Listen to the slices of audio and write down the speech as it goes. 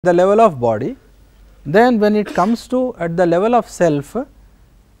the level of body, then when it comes to at the level of self,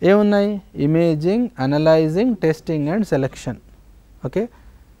 ఏమున్నాయి imaging, analysing, testing and selection. Okay,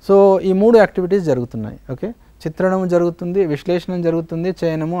 so ఈ మూడు activities జరుగుతున్నాయి. Okay, చిత్రణము జరుగుతుంది, విశ్లేషణ జరుగుతుంది,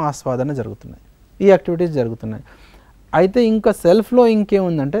 చయనము, ఆస్వాదన జరుగుతున్నాయి. ఈ యాక్టివిటీస్ జరుగుతున్నాయి. అయితే ఇంకా సెల్ఫ్లో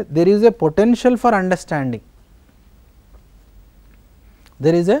ఇంకేముందంటే there is a potential for understanding.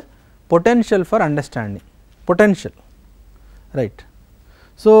 There is a potential for understanding. Potential, right.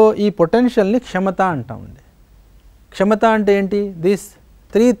 So ఈ పొటెన్షియల్ని క్షమత అంటామండి. క్షమత అంటే ఏంటి? This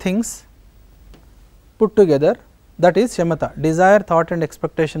three things put together, that is క్షమత. Dzire, thought and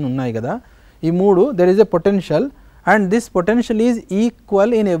expectation ఉన్నాయి కదా, ఈ మూడు. There is a potential and this potential is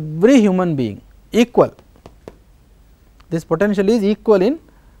equal in every human being. Equal, this potential is equal in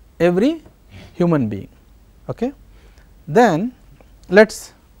every human being. Okay, then let us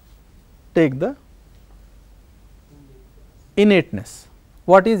take the innateness.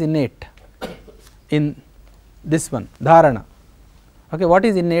 What is innate in this one? Dharana. Okay, what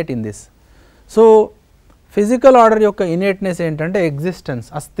is innate in this? So physical order యొక్క innateness ఏంటంటే existence,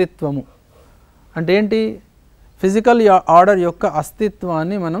 అస్తిత్వము. అంటే ఏంటి? Physical order యొక్క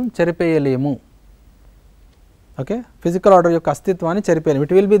అస్తిత్వాన్ని మనం చెరిపేయలేము. Okay, physical order యొక్క అస్తిత్వాన్ని చెరిపేయలేము.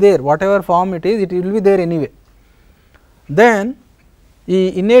 It will be there, what ever form it is, it will be there anyway. Then ఈ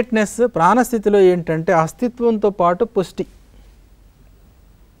ఇన్నేట్నెస్ ప్రాణస్థితిలో ఏంటంటే అస్తిత్వంతో పాటు పుష్టి,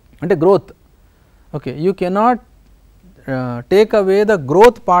 అంటే growth. Okay, you cannot take away the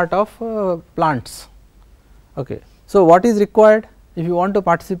growth part of plants. Okay, so what is required if you want to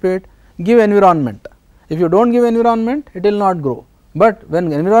participate? Give environment. If you don't give environment, it will not grow. But when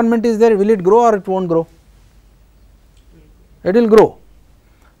environment is there, will it grow are it won't grow? It will grow.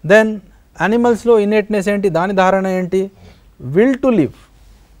 Then animals లో innatness ఏంటి? దాని ధారణ ఏంటి? Will to live.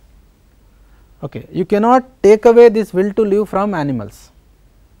 Okay, you cannot take away this will to live from animals.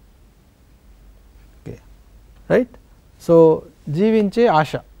 Okay, right? So జీవించే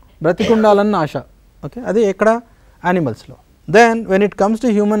ఆశ, బ్రతికుండాలన్న ఆశ. Okay, అది ఎక్కడ? animals లో. Then when it comes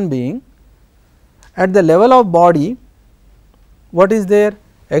to human being, at the level of body, what is there?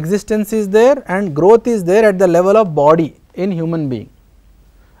 Existence is there and growth is there at the level of body in human being,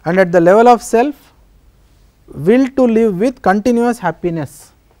 and at the level of self, will to live with continuous happiness.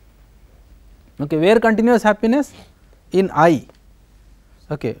 Okay, where continuous happiness? In I.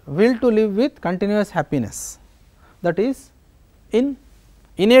 Okay, will to live with continuous happiness, that is in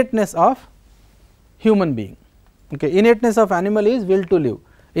innateness of human being. Okay, innateness of animal is will to live.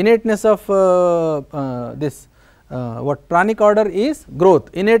 Innateness of this what pranic order is growth.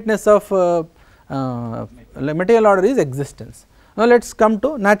 Innateness of material order is existence. Now let us come to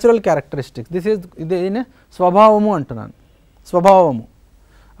natural characteristics. This is in స్వభావము అంటున్నాను. స్వభావము.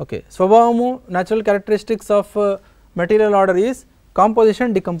 Okay, స్వభావము, natural characteristics of material order is composition,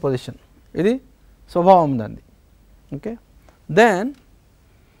 decomposition. ఇది స్వభావం దాన్ని. Okay, then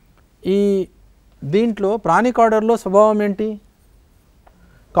ఈ దీంట్లో pranic ఆర్డర్లో స్వభావం ఏంటి?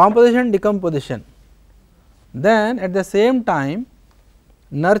 Composition, decomposition. Then at the same time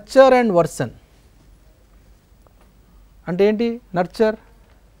nurture and worsen. అంటే ఏంటి నర్చర్?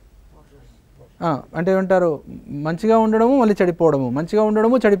 అంటే ఏమంటారు? మంచిగా ఉండడము, మళ్ళీ చెడిపోవడము, మంచిగా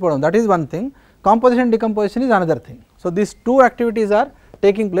ఉండడము, చెడిపోవడం. That is one thing. Composition, decomposition is another thing. So these two activities are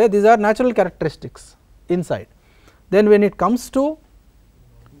taking place. These are natural characteristics inside. Then when it comes to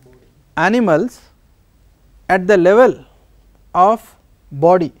animals, at the level of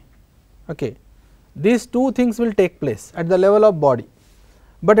body, okay, these two things will take place at the level of body,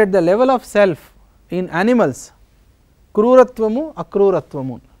 but at the level of self in animals, క్రూరత్వము,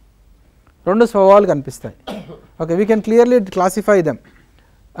 అక్రూరత్వము రెండు స్వభావాలు కనిపిస్తాయి. Okay, we can clearly classify them.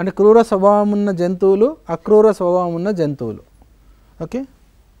 అంటే క్రూర స్వభావం ఉన్న జంతువులు, అక్రూర స్వభావం ఉన్న జంతువులు. Okay,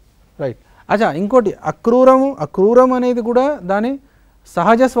 right. అచ్చా, ఇంకోటి అక్రూరము. అక్రూరం అనేది కూడా దాని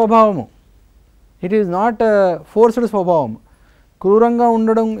సహజ స్వభావము. ఇట్ ఈజ్ నాట్ ఫోర్స్డ్ స్వభావం. క్రూరంగా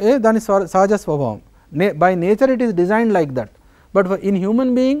ఉండడం దాని సహజ స్వభావం. By nature it is designed like that. But in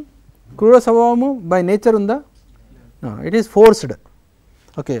human being క్రూర స్వభావము బై నేచర్ ఉందా? It is forced.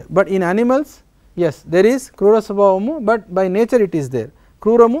 Okay, but in animals yes there is క్రూర స్వభావము, but by nature it is there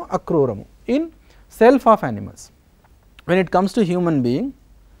క్రూరము, అక్రూరము in self of animals. When it comes to human being,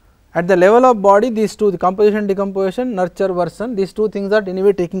 at the level of body, these two, the composition, decomposition, nurture, version, these two things are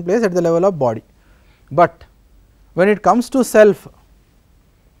anyway taking place at the level of body. But when it comes to self,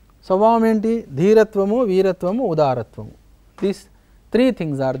 స్వభావం ఏంటి? ధీరత్వము, వీరత్వము, ఉదారత్వము. These three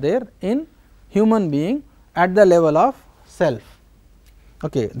things are there in human being at the level of self.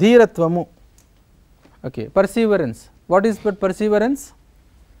 Okay, ధీరత్వము. Okay, perseverance. What is perseverance?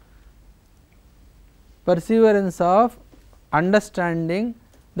 Perseverance of understanding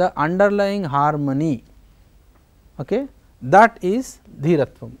the underlying harmony, okay, that is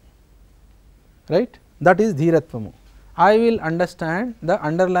dhiratvam, right, that is dhiratvam. I will understand the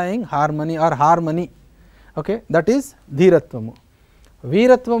underlying harmony or harmony, okay, that is dhiratvam.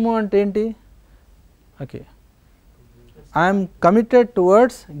 Veeratvam ante enti, okay, I am committed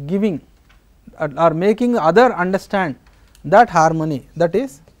towards giving or making other understand that harmony, that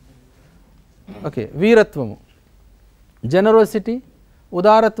is, okay, veeratvam. Generosity,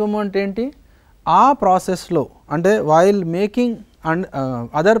 udaratvam ante enti, ఆ process లో అంటే while making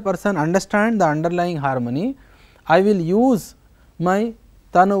other person understand the underlying harmony, I will use my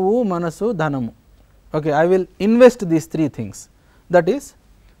tanuvu, manasu, dhanamu, okay, I will invest these three things, that is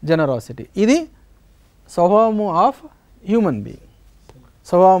generosity. ఇది స్వభావము of human being,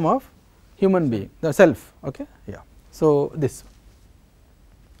 స్వభావం of human being, the self, okay, yeah. So this,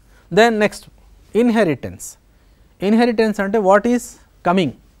 then next inheritance. Inheritance ante what is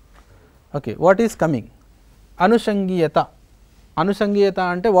coming, okay, what is coming? Anushangiyata. Anushangiyata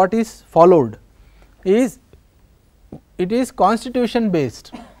ante what is followed is, it is constitution based,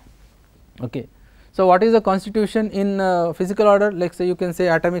 okay. So what is the constitution in physical order? Like say you can say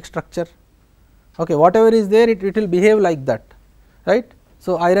atomic structure, okay, whatever is there it will behave like that, right.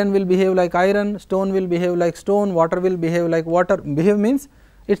 So iron will behave like iron, stone will behave like stone, water will behave like water. Behave means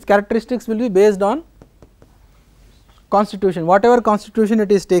its characteristics will be based on constitution, whatever constitution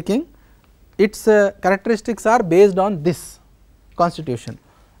it is taking, its characteristics are based on this constitution.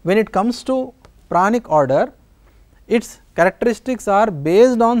 When it comes to pranic order, its characteristics are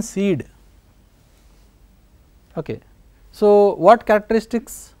based on seed, okay. So what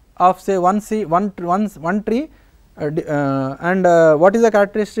characteristics of say one tree and what is the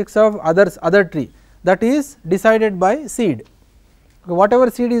characteristics of other tree, that is decided by seed, okay, whatever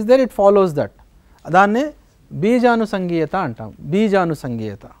seed is there it follows that, దాన్నే బీజానుసంగీయత అంటాం,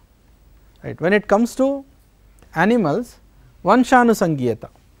 బీజానుసంగీయత, right. When it comes to animals, vanshanusangeeta,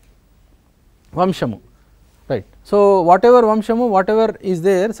 vamshamu, right. So whatever vamshamu, whatever is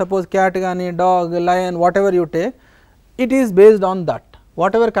there, suppose cat gani, dog, lion, whatever you take, it is based on that,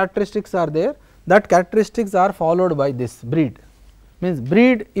 whatever characteristics are there, that characteristics are followed by this breed, means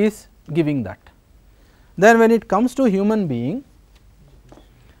breed is giving that. Then when it comes to human being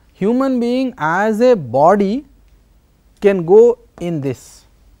as a body can go in this,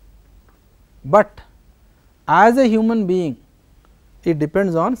 but as a human being it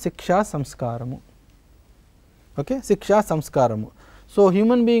depends on siksha samskaramu, okay, siksha samskaramu. So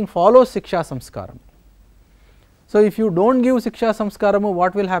human being follows siksha samskaramu. So if you do not give siksha samskaramu,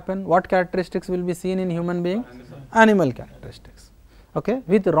 what will happen? What characteristics will be seen in human being? Animal characteristics, okay.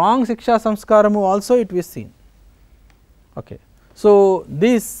 With wrong siksha samskaramu also it will be seen, okay. So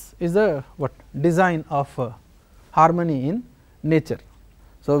this is the what design of harmony in nature.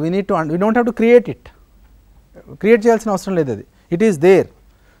 So we need to we do not have to create it, create cheyalsina avasaram ledhu, adi it is there.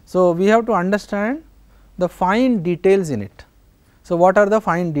 So we have to understand the fine details in it. So what are the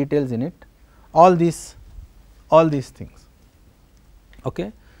fine details in it? All these things, okay.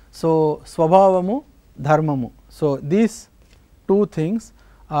 So swabhavamu, dharmamu, so these two things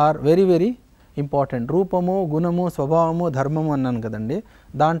are very important. రూపము, గుణము, స్వభావము, ధర్మము అన్నాను కదండి,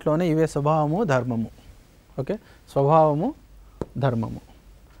 దాంట్లోనే ఇవే స్వభావము, ధర్మము, ఓకే. స్వభావము, ధర్మము,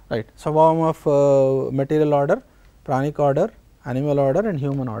 right. Swabhavam of material order, pranic order, animal order and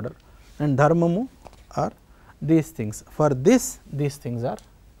human order, and dharmamu are these things. For this these things are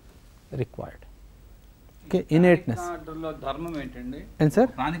required, okay. Innateness. ధర్మం ఏంటండి? And sir,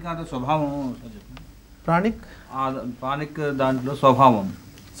 ప్రాణిక స్వభావం, ప్రాణిక్ దాంట్లో స్వభావం,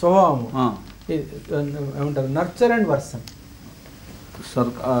 ఏమంటారు, నర్చర్ అండ్ వర్సన్,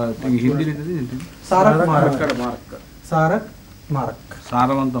 హిందీ సారక్ మారక్,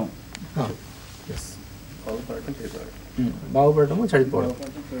 సారవంతం, బాగుపడటము, చెడిపోవడం.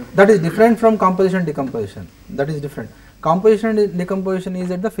 That is different from composition decomposition, that is different. Composition and decomposition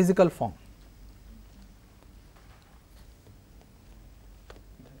is at the physical form.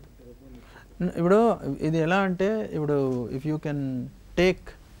 ఇప్పుడు ఇది ఎలా అంటే, ఇప్పుడు if you can take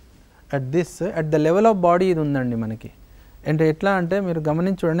at the level of body ఇది ఉందండి మనకి. అంటే ఎట్లా అంటే మీరు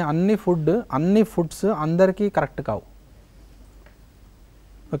గమనించి చూడండి, అన్ని ఫుడ్స్ అందరికీ కరెక్ట్ కావు,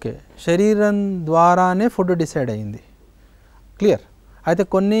 ఓకే. శరీరం ద్వారానే ఫుడ్ డిసైడ్ అయ్యింది, క్లియర్. అయితే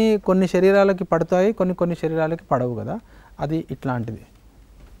కొన్ని శరీరాలకి పడతాయి, కొన్ని శరీరాలకి పడవు కదా, అది ఇట్లాంటిది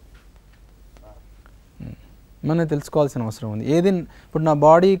మనం తెలుసుకోవాల్సిన అవసరం ఉంది. ఏది ఇప్పుడు నా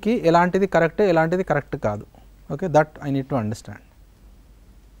బాడీకి ఎలాంటిది కరెక్ట్, ఎలాంటిది కరెక్ట్ కాదు, okay. That I need to understand.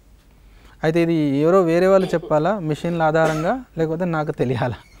 అయితే ఇది ఎవరో వేరే వాళ్ళు చెప్పాలా మిషన్ల ఆధారంగా, లేకపోతే నాకు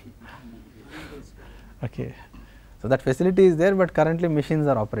తెలియాలా, okay. So that facility is there, but currently machines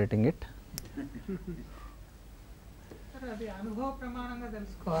are operating it.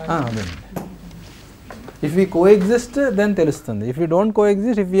 If we coexist, then telustundi. If we don't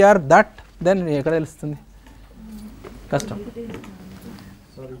coexist, if we are that, then ekkada telustundi? Custom.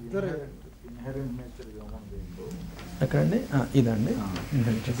 ఎక్కడండి ఇదండి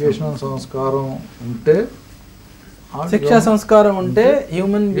ఎడ్యుకేషన్ సంస్కారం ఉంటే శిక్షా సంస్కారం ఉంటే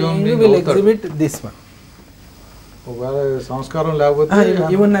human being will exhibit this one. ఒకవేళ సంస్కారం లేకపోతే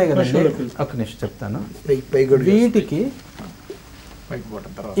ఇవి ఉన్నాయి కదండి, ఒక నిమిషం చెప్తాను. వీటికి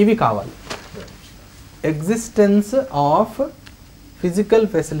ఇవి కావాలి. Existence of physical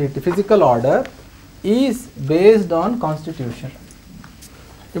facility, physical order is based on constitution.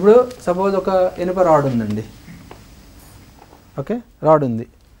 ఇప్పుడు సపోజ్ ఒక ఇనుప రాడ్ ఉందండి, ఓకే, రాడ్ ఉంది,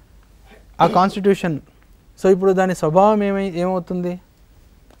 ఆ కాన్స్టిట్యూషన్. సో ఇప్పుడు దాని స్వభావం ఏమవుతుంది?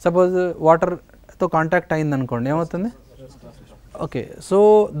 సపోజ్ వాటర్తో కాంటాక్ట్ అయింది అనుకోండి, ఏమవుతుంది? ఓకే, సో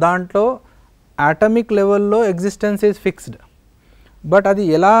దాంట్లో ఆటమిక్ లెవెల్లో ఎగ్జిస్టెన్స్ ఈజ్ ఫిక్స్డ్, బట్ అది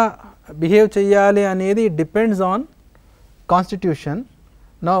ఎలా బిహేవ్ చేయాలి అనేది డిపెండ్స్ ఆన్ కాన్స్టిట్యూషన్.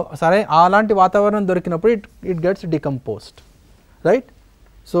 నా సరే అలాంటి వాతావరణం దొరికినప్పుడు it gets decomposed, right?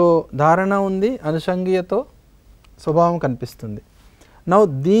 So ధారణ ఉంది, అనుషంగీయతో స్వభావం కనిపిస్తుంది. నా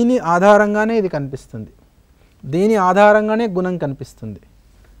దీని ఆధారంగానే ఇది కనిపిస్తుంది, దీని ఆధారంగానే గుణం కనిపిస్తుంది.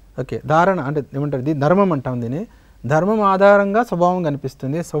 ఓకే, ధారణ అంటే ఏమంటారు, ఇది ధర్మం అంటాం. దీని ధర్మం ఆధారంగా స్వభావం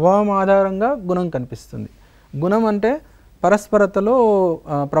కనిపిస్తుంది, స్వభావం ఆధారంగా గుణం కనిపిస్తుంది. గుణం అంటే పరస్పరతలో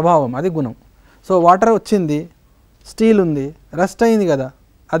ప్రభావం, అది గుణం. సో వాటర్ వచ్చింది, స్టీల్ ఉంది, రస్ట్ అయింది కదా,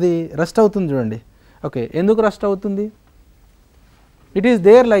 అది రస్ట్ అవుతుంది చూడండి. ఓకే, ఎందుకు రస్ట్ అవుతుంది? It is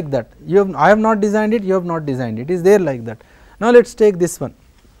there like that. I have not designed it, you have not designed it. It is there like that. Now let us take this one,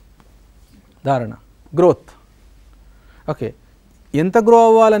 dharana, growth. Okay, ఎంత grow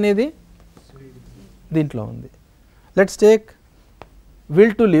అవ్వాలనేది దీంట్లో ఉంది. Let us take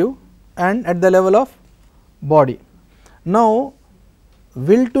will to live and at the level of body. Now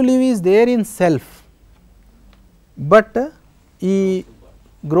will to live is there in self, but ఈ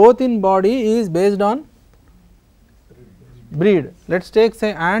growth in body is based on breed. Let us take say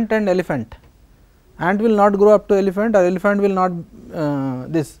ant and elephant. Ant will not grow up to elephant, or elephant will not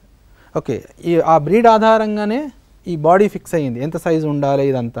this. Okay, ఆ breed ఆధారంగానే ఈ body fix అయ్యింది, ఎంత size ఉండాలి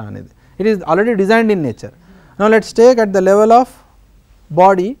ఇదంతా అనేది. It is already designed in nature. Now let's take at the level of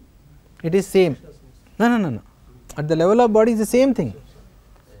body, it is same. No. At the level of body is the same thing.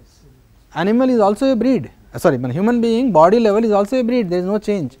 Animal is also a breed. Sorry, మన human being body level is also a breed. There is no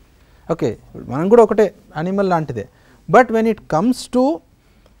change. Okay, మనం కూడా ఒకటే animal లాంటిదే. But when it comes to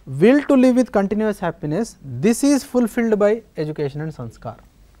will to live with continuous happiness, this is fulfilled by education and sanskar.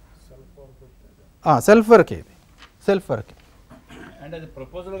 Self work, self work. అంటే అది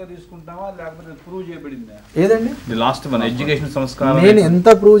proposal గా తీసుకుంటావా లేకపోతే prove చేయబడిందా? ఏదండి ది లాస్ట్ వన్ ఎడ్యుకేషన్ సంస్కారం. నేను ఎంత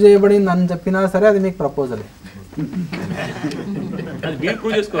ప్రూవ్ చేయబడింది అని చెప్పినా సరే అది మీకు ప్రపోజలే. అది మీరు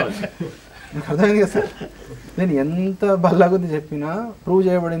ప్రూవ్ చేసుకోవాలి. మీకు అర్థమైంది కదా సార్? నేను ఎంత బల్లగుద్ది చెప్పినా ప్రూవ్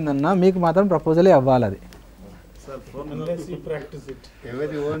చేయబడిందన్నా మీకు మాత్రం ప్రపోజలే అవ్వాలి. అది Unless you practice it.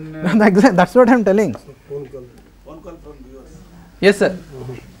 That's what I am telling. Phone call from viewers. Yes sir.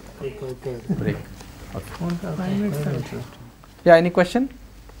 Okay. Break. Okay. Yeah, any question?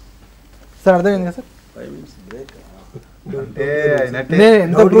 Sir, అర్థమైంది కదా సార్? 5 minutes break. నేను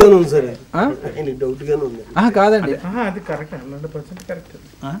ఎంత డౌట్ గానే ఉంది సార్. ఆ? ఆయన డౌట్ గానే ఉంది. కాదండి, అది కరెక్ట్, 100% కరెక్ట్.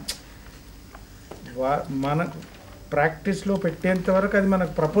 మనకు ప్రాక్టీస్లో పెట్టేంత వరకు అది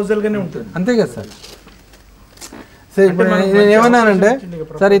మనకు ప్రపోజల్గానే ఉంటుంది. అంతే కదా సార్? సార్ ఇప్పుడు నేను ఏమన్నానంటే,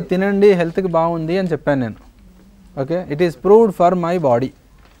 సార్ ఇది తినండి హెల్త్కి బాగుంది అని చెప్పాను నేను. Okay, it is proved for my body,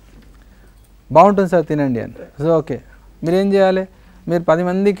 బాగుంటుంది సార్ తినండి అని. సో ఓకే, మీరేం చేయాలి? మీరు 10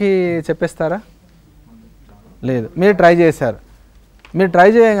 మందికి చెప్పేస్తారా? లేదు, మీరు ట్రై చేశారు. మీరు ట్రై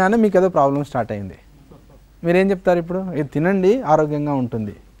చేయగానే మీకు ఏదో ప్రాబ్లం స్టార్ట్ అయింది, మీరేం చెప్తారు? ఇప్పుడు ఇది తినండి ఆరోగ్యంగా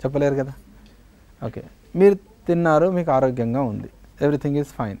ఉంటుంది చెప్పలేరు కదా. ఓకే, మీరు తిన్నారు, మీకు ఆరోగ్యంగా ఉంది, ఎవ్రీథింగ్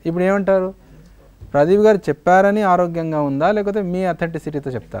ఈజ్ ఫైన్. ఇప్పుడు ఏమంటారు? ప్రదీప్ గారు చెప్పారని ఆరోగ్యంగా ఉందా, లేకపోతే మీ అథెంటిసిటీతో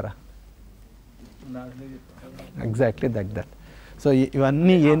చెప్తారా? Exactly that. సో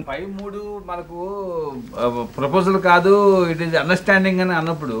ఇవన్నీ 3 మనకు ప్రపోజల్ కాదు, ఇట్ ఈస్ అండర్స్టాండింగ్ అని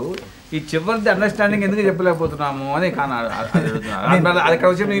అన్నప్పుడు ఈ చివరిది అండర్స్టాండింగ్ ఎందుకు చెప్పలేకపోతున్నాము అని అక్కడ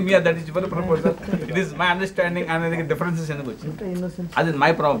వచ్చి దట్ ఈస్ చివరి proposal, it is my understanding అనేది డిఫరెన్సెస్ ఎందుకు వచ్చింది? అది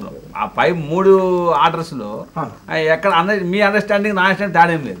మై ప్రాబ్లం. ఆ 3 ఆర్డర్స్లో ఎక్కడ మీ అండర్స్టాండింగ్ నా అండర్స్టాండింగ్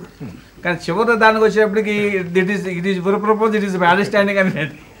తేడా ఏం లేదు, కానీ చివరి దానికి వచ్చేప్పటికి it is propose, it is my understanding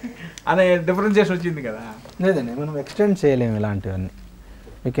అనే డిఫరెన్షియేషన్ వచ్చింది కదా. లేదండి, మనం ఎక్స్టెండ్ చేయలేము ఇలాంటివన్నీ.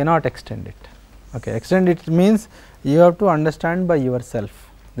 We cannot extend it. Okay, extend it means you have to understand by your self.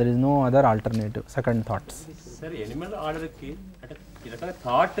 there is no other alternative, second thoughts. Sir Animal ఆర్డర్కి అంటే ఈ రకంగా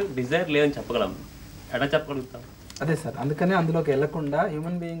థాట్ డిజైర్ లేదని చెప్పగలం, ఎలా చెప్పగలుగుతాం? అదే సార్, అందుకనే అందులోకి వెళ్ళకుండా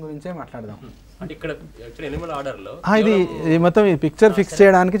హ్యూమన్ బీయింగ్ గురించే మాట్లాడదాం. అంటే ఇక్కడ యాక్చువల్లీ ఎనిమల్ ఆర్డర్లో ఇది మొత్తం ఈ పిక్చర్ ఫిక్స్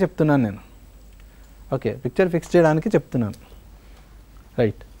చేయడానికి చెప్తున్నాను నేను. ఓకే, పిక్చర్ ఫిక్స్ చేయడానికి చెప్తున్నాను,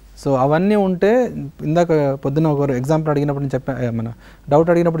 రైట్. సో అవన్నీ ఉంటే ఇందాక పొద్దున్న ఒకరు ఎగ్జాంపుల్ అడిగినప్పుడు నేను మన డౌట్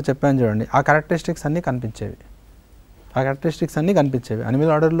అడిగినప్పుడు చెప్పాను చూడండి, ఆ క్యారెక్టరిస్టిక్స్ అన్నీ కనిపించేవి,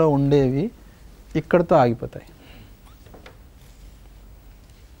 అనిమల్ ఆర్డర్లో ఉండేవి ఇక్కడతో ఆగిపోతాయి.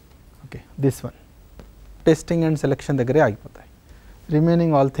 Okay, this one testing and selection దగ్గరే ఆగిపోతాయి.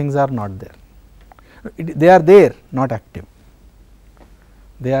 Remaining all things are not there. They are there, not active.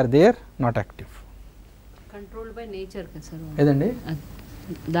 Controlled by nature కదా సార్. ఏదండి?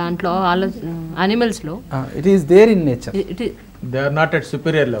 దాంట్లో అనిమల్స్లో it is there in nature. They are not at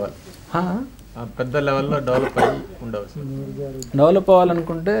superior level, పెద్ద లెవెల్లో develop అయ్యి ఉండవచ్చు. Develop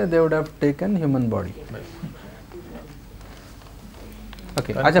అవ్వాలనుకుంటే they would have taken human body.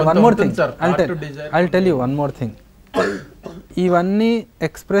 Okay, అచ్చా, one more thing I tell you one more thing. ఇవన్నీ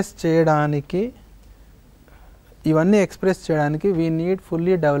ఎక్స్ప్రెస్ చేయడానికి we need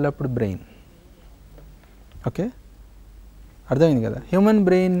fully developed brain. Okay, అర్థమైంది కదా? Human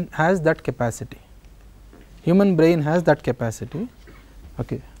brain has that capacity.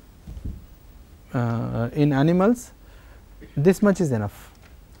 Okay, in animals this much is enough.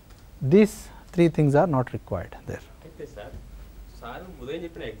 These three things are not required there. అయితే sir ఉదయం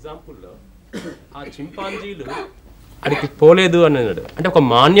చెప్పిన ఎగ్జాంపుల్లో ఆ చింపాంజీలు అడిగి పోలేదు అని అన్నాడు. అంటే ఒక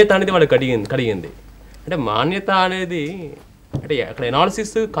మాన్యత అనేది వాళ్ళకి కలిగింది. అంటే మాన్యత అనేది అంటే అక్కడ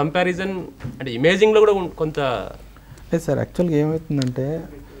ఎనాలిసిస్ కంపారిజన్ అంటే ఇమేజింగ్లో కూడా కొంత లేదు సార్. యాక్చువల్గా ఏమవుతుందంటే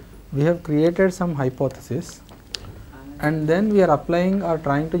we have created some hypothesis and then we are applying are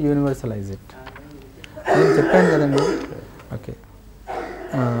trying to universalise it. నేను చెప్పాను కదండి. Okay,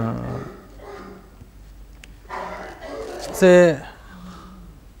 say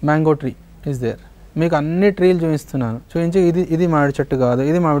mango tree is there. మీకు అన్ని ట్రీలు చూపించి ఇది మామిడి చెట్టు కాదు,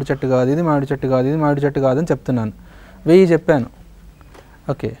 ఇది మామిడి చెట్టు కాదు, ఇది మామిడి చెట్టు కాదు, ఇది మామిడి చెట్టు కాదు అని చెప్తున్నాను. 1000 చెప్పాను.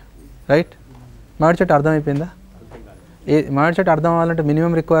 Okay, right. మామిడి చెట్టు అర్థమైపోయిందా? మామిడి చెట్టు అర్థం అవ్వాలంటే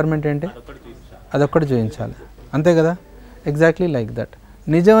మినిమం రిక్వైర్మెంట్ ఏంటి? అదొక్కటి చూపించాలి, అంతే కదా? Exactly like that.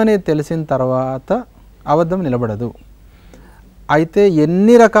 నిజం అనేది తెలిసిన తర్వాత అబద్ధం నిలబడదు. అయితే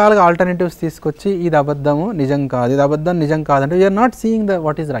ఎన్ని రకాలుగా ఆల్టర్నేటివ్స్ తీసుకొచ్చి ఇది అబద్ధము నిజం కాదు, ఇది అబద్ధం నిజం కాదంటే we are not seeing the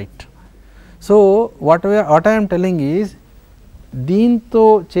what is right. So what I'm telling is దీంతో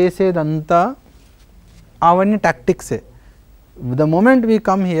చేసేదంతా అవన్నీ టాక్టిక్సే. The moment we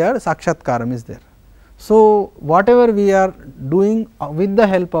come here సాక్షాత్కారం is there. So what ever we are doing with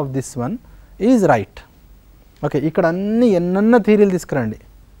the help of this one is right. Okay, ఇక్కడ అన్ని ఎన్నెన్న థీరీలు తీసుకురండి.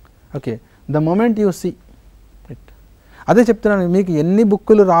 Okay, the moment you see it. అదే చెప్తున్నాను, మీకు ఎన్ని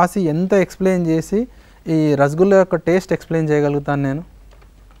బుక్కులు రాసి ఎంత ఎక్స్ప్లెయిన్ చేసి ఈ రసగుల్లా యొక్క టేస్ట్ ఎక్స్ప్లెయిన్ చేయగలుగుతాను నేను?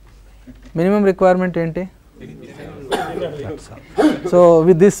 మినిమం రిక్వైర్మెంట్ ఏంటి? So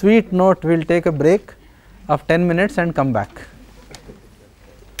with this sweet note will take a break of 10 minutes and come back.